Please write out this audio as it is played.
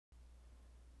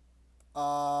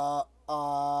Sorry,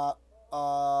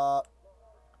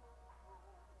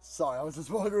 I was just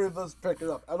wondering if this picked it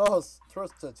up. And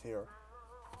Tristan't here.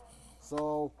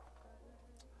 So,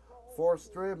 for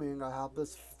streaming, I have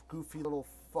this goofy little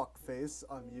fuck face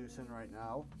I'm using right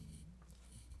now.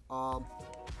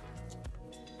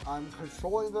 I'm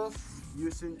controlling this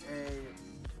using a...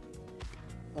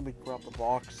 Let me grab the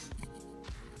box.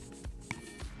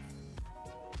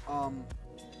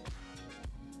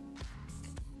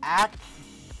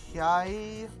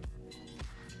 Akai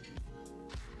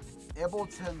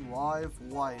Ableton Live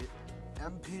Lite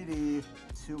MPD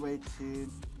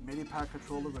 218 MIDI pad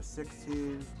controller with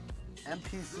 16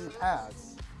 MPC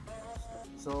pads.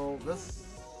 So this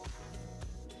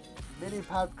MIDI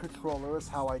pad controller is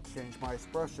how I change my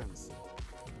expressions.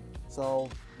 So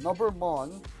number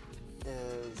 1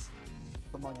 is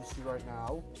the one you see right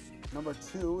now. Number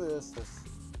 2 is this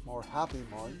more happy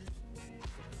one.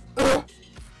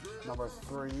 Number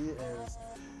 3 is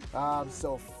I'm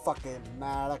so fucking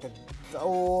mad I can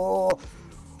I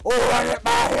get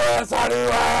my hands on you.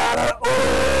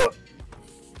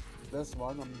 This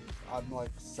one I'm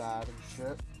like sad and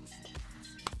shit.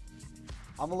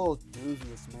 I'm a little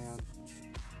dubious, man.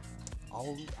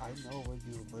 I know where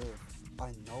you live.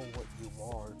 I know what you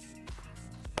are.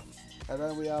 And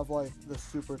then we have like the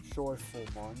super joyful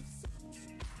one.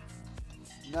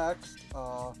 Next,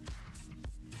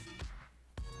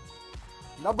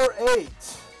 number 8.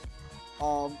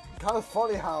 Kind of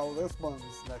funny how this one's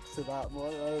next to that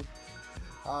one.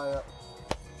 I'm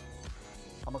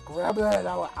gonna grab it and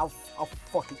I'll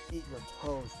fucking eat your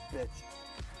toes, bitch.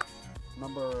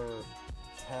 Number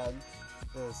 10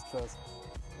 is just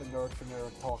the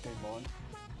generic talking one.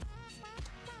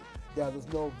 Yeah, there's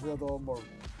no rhythm or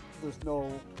there's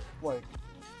no like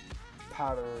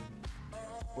pattern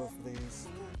with these.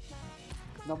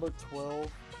 Number 12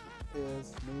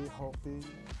 is me hoping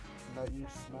that you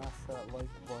smash that like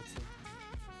button.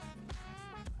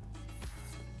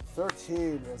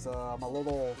 13 is I'm a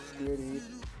little scaredy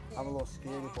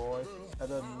boy. And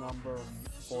then number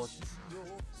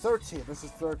 13, this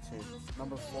is 13.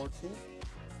 Number 14.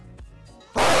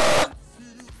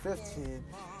 15.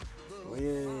 We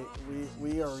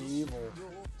are evil.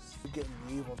 We're getting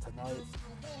evil tonight.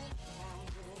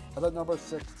 And then number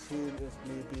 16 is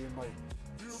me being like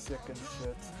sick and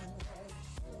shit.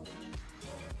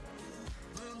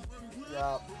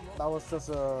 Yeah,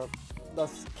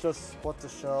 that's just what to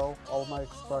show. All my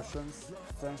expressions.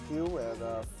 Thank you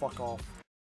and fuck off.